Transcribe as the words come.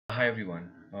Hi everyone.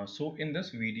 So in this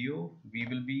video, we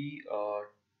will be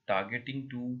targeting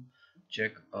to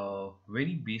check a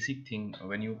very basic thing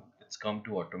when it's come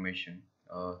to automation.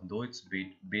 Though it's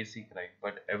basic, right?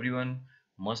 But everyone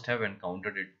must have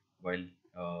encountered it while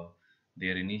uh,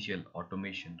 their initial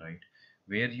automation, right?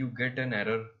 Where you get an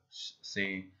error,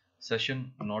 say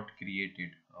session not created,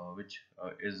 which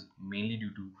is mainly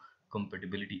due to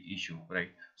compatibility issue, right?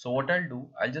 So what I'll do,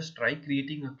 I'll just try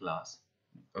creating a class.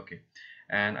 Okay,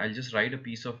 and I'll just write a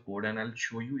piece of code and I'll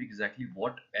show you exactly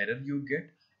what error you get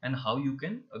and how you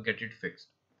can get it fixed,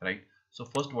 right? So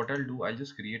first what I'll do, I'll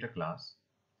just create a class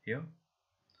here.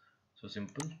 So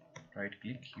simple, right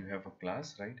click, you have a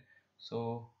class, right?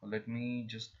 So let me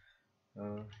just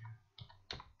uh,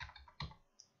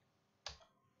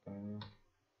 uh,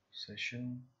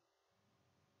 session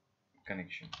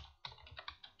connection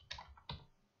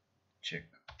check.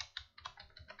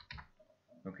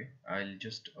 Okay, I'll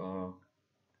just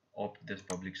opt this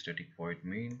public static void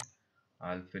main.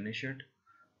 I'll finish it.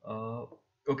 uh,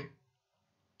 okay.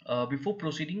 Before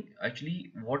proceeding,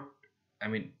 actually, what I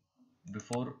mean,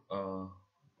 before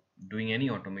doing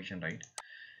any automation, right?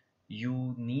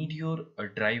 You need your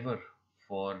driver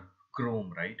for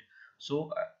Chrome, right?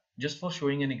 So, just for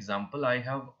showing an example, I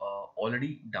have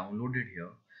already downloaded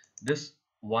here. This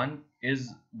one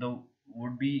is the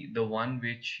would be the one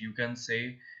which you can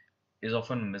say is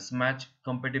of a mismatch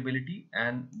compatibility,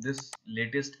 and this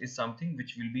latest is something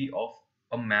which will be of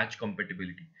a match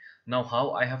compatibility. Now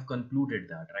how I have concluded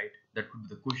that, right? That would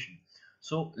be the question.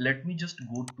 So let me just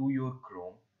go to your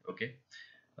Chrome. Okay,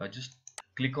 just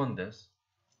click on this,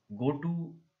 go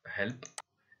to help,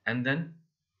 and then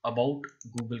about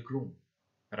Google Chrome,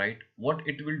 right? What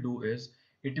it will do is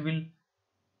it will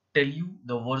tell you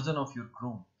the version of your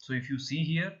Chrome. So if you see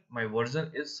here, my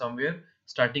version is somewhere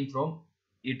starting from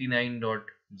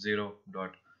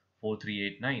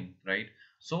 89.0.4389, right?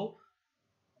 So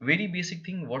very basic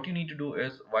thing, what you need to do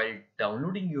is while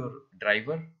downloading your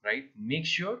driver, right, make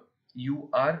sure you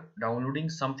are downloading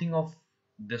something of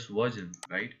this version,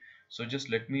 right? So just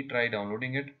let me try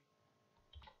downloading it.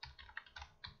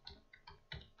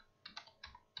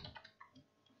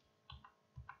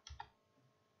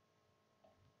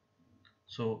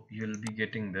 So you'll be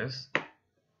getting this.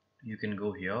 You can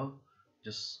go here,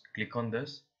 just click on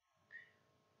this,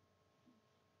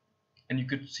 and you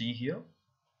could see here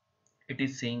it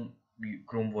is saying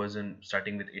Chrome version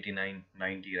starting with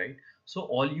 8990, right? So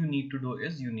all you need to do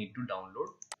is you need to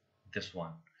download this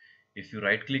one. If you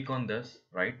right click on this,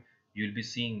 right, you'll be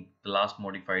seeing the last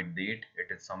modified date. It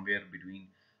is somewhere between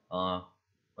uh,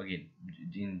 again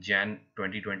in Jan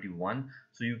 2021.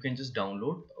 So you can just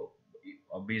download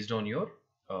based on your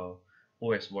uh,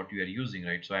 OS what you are using,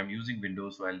 right? So I'm using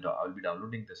Windows, so I'll be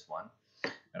downloading this one,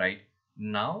 right?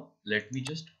 Now let me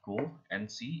just go and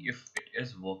see if it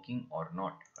is working or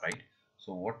not, right?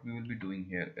 So what we will be doing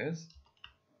here is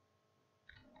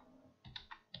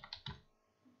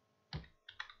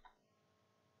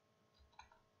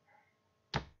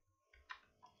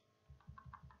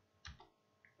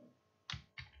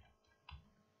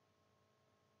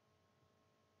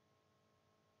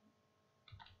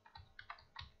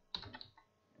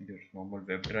your normal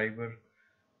web driver,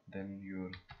 then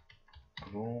your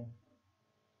Chrome,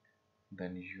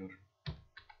 then your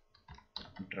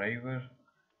driver,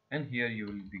 and here you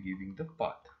will be giving the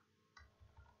path.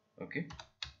 Okay,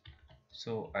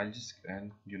 so I'll just,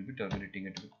 and you'll be terminating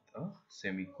it with a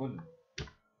semicolon.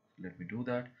 Let me do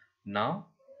that. Now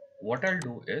what I'll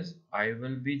do is I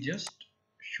will be just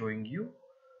showing you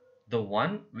the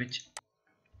one which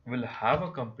will have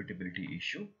a compatibility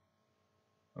issue.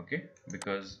 Okay,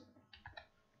 because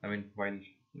I mean, while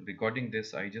recording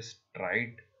this, I just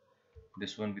tried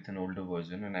this one with an older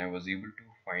version and I was able to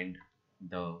find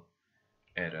the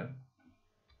error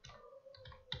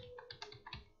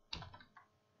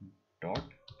dot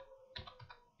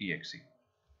exe.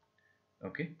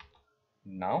 Okay,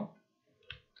 now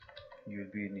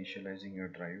you'll be initializing your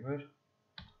driver.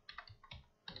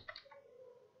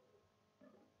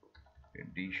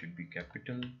 D should be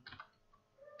capital.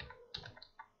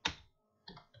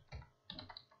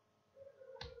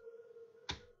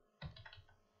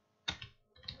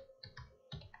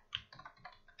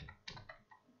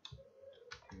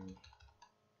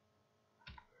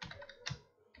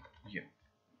 Yeah,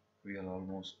 we are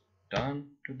almost done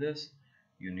to this.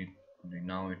 You need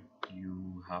now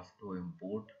you have to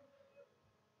import.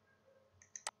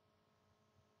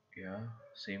 Yeah,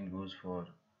 same goes for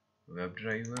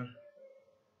WebDriver.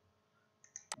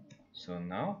 So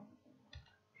now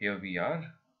here we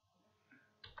are.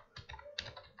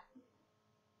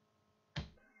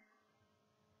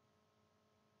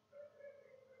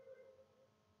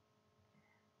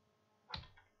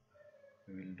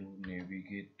 we will do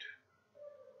navigate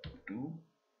to.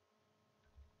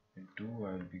 In 2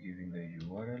 I will be giving the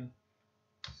URL,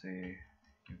 say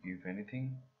you give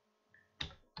anything.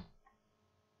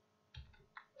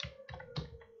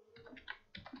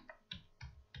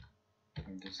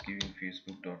 I'm just giving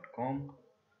facebook.com,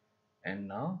 and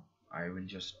now I will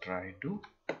just try to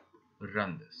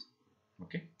run this.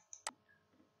 Okay,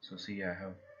 so see, I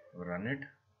have run it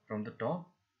from the top,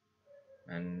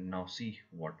 and now see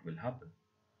what will happen.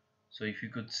 So if you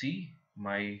could see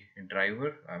my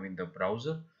driver, I mean the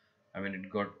browser, I mean it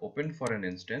got opened for an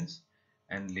instance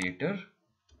and later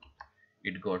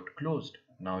it got closed.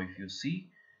 Now if you see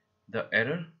the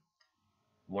error,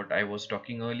 what I was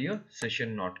talking earlier,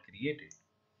 session not created,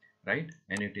 right?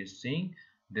 And it is saying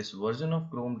this version of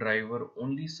ChromeDriver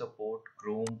only support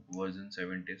Chrome version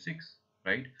 76,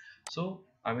 right? So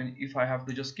I mean, if I have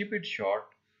to just keep it short,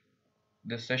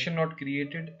 the session not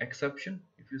created exception,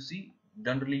 if you see,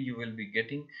 generally you will be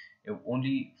getting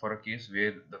only for a case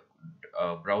where the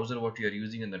browser what you are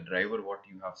using and the driver what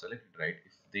you have selected, right,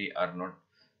 if they are not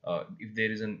if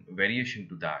there is a variation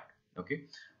to that. Okay,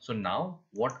 so now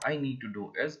what I need to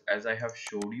do is, as I have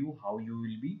showed you how you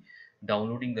will be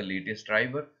downloading the latest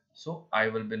driver, so I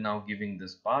will be now giving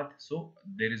this path. So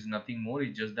there is nothing more,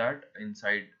 it's just that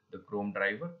inside the Chrome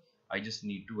driver I just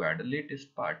need to add a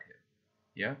latest part here.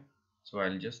 Yeah, so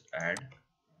I'll just add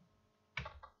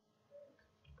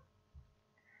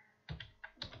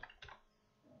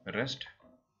rest.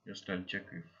 Just I'll check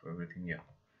if everything, yeah,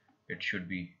 it should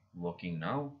be working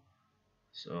now.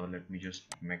 So let me just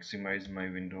maximize my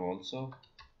window also.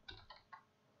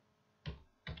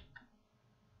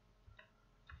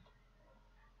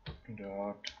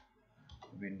 Dot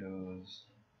windows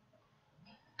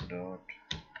dot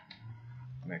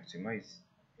maximize.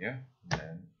 Yeah,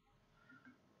 then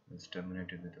let's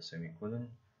terminate it with a semicolon.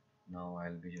 Now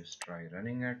I'll be just try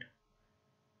running it,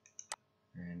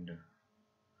 and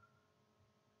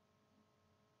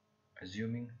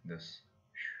assuming this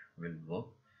will work.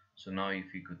 So now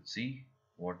if you could see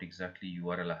what exactly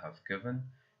URL I have given,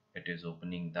 it is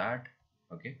opening that.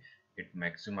 Okay, it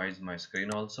maximized my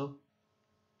screen also,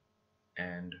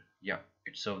 and yeah,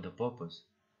 it served the purpose.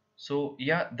 So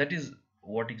yeah, that is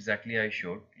what exactly I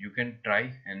showed. You can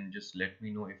try and just let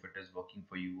me know if it is working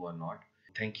for you or not.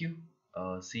 Thank you.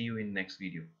 See you in next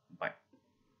video.